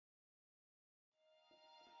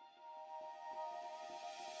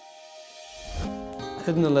I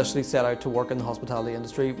didn't initially set out to work in the hospitality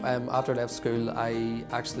industry. After I left school, I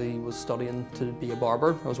actually was studying to be a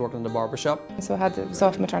barber. I was working in a barber shop. So I was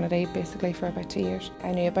off maternity basically for about 2 years.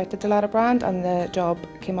 I knew about the Dalata brand and the job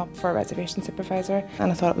came up for a reservation supervisor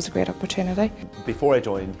and I thought it was a great opportunity. Before I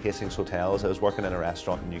joined Hastings Hotels, I was working in a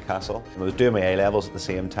restaurant in Newcastle. I was doing my A-levels at the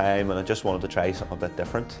same time and I just wanted to try something a bit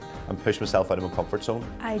different and push myself out of my comfort zone.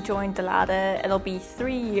 I joined Dalata, it'll be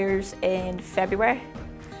 3 years in February.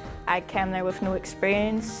 I came there with no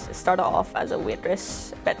experience. I started off as a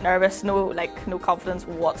waitress, a bit nervous, no confidence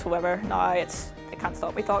whatsoever. Now it can't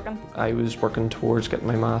stop me talking. I was working towards getting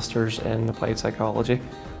my master's in applied psychology.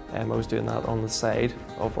 I was doing that on the side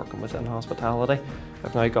of working within hospitality.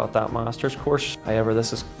 I've now got that master's course. However, this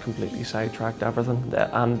has completely sidetracked everything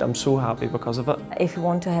and I'm so happy because of it. If you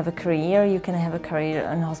want to have a career, you can have a career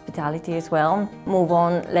in hospitality as well. Move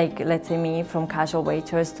on, like let's say me, from casual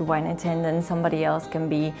waitress to wine attendant. Somebody else can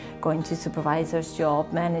be going to supervisor's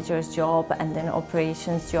job, manager's job and then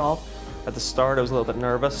operations job. At the start I was a little bit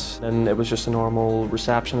nervous and it was just a normal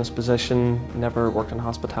receptionist position. Never worked in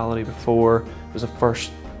hospitality before. It was a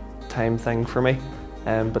first time thing for me,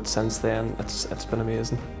 but since then it's been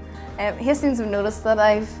amazing. Hastings have noticed that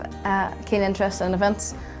I've keen interest in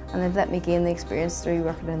events and they've let me gain the experience through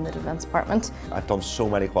working in the events department. I've done so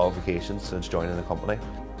many qualifications since joining the company.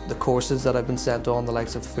 The courses that I've been sent on, the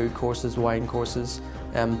likes of food courses, wine courses,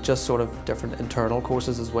 just sort of different internal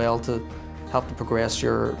courses as well to help to progress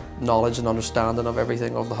your knowledge and understanding of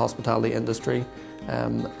everything of the hospitality industry.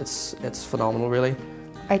 It's phenomenal really.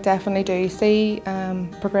 I definitely do see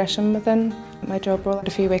progression within my job role. A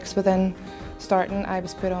few weeks within starting, I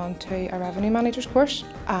was put on to a revenue manager's course,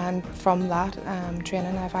 and from that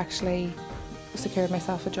training I've actually secured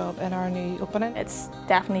myself a job in our new opening. It's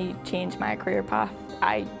definitely changed my career path.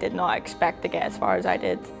 I did not expect to get as far as I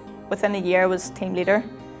did. Within a year I was team leader,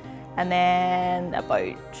 and then about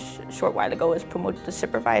a short while ago I was promoted to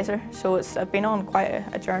supervisor. So I've been on quite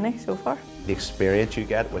a journey so far. The experience you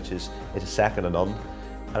get, which is second to none.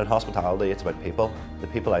 And in hospitality, it's about people. The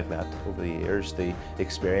people I've met over the years, the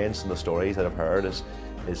experience and the stories that I've heard is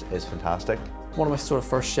fantastic. One of my sort of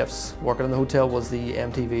first shifts working in the hotel was the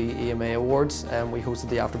MTV EMA Awards, and we hosted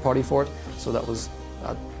the after party for it. So that was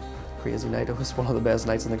a crazy night. It was one of the best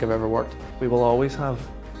nights I think I've ever worked. We will always have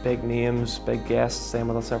big names, big guests staying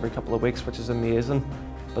with us every couple of weeks, which is amazing.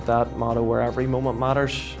 But that motto, where every moment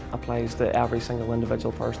matters, applies to every single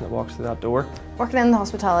individual person that walks through that door. Working in the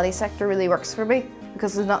hospitality sector really works for me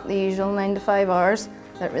because it's not the usual 9 to 5 hours.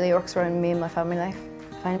 That really works around me and my family life.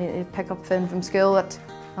 If I need to pick up Finn from school, that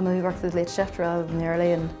I'll maybe work the late shift rather than the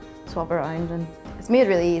early and swap around, and it's made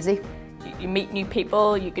really easy. You meet new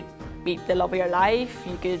people, you could meet the love of your life,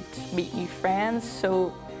 you could meet new friends,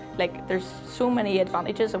 so there's so many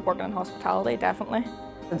advantages of working in hospitality, definitely.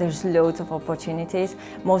 There's loads of opportunities.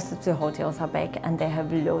 Most of the hotels are big and they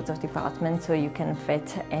have loads of departments, so you can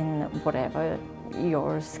fit in whatever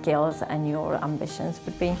your skills and your ambitions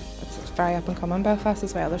would be. It's very up and coming Belfast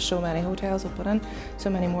as well. There's so many hotels opening, so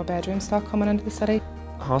many more bedroom stock coming into the city.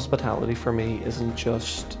 Hospitality for me isn't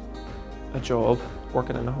just a job.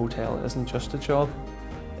 Working in a hotel isn't just a job.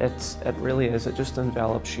 It really is. It just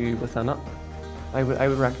envelops you within it. I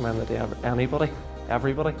would recommend it to anybody,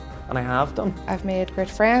 everybody, and I have done. I've made great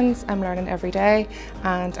friends, I'm learning every day,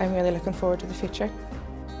 and I'm really looking forward to the future.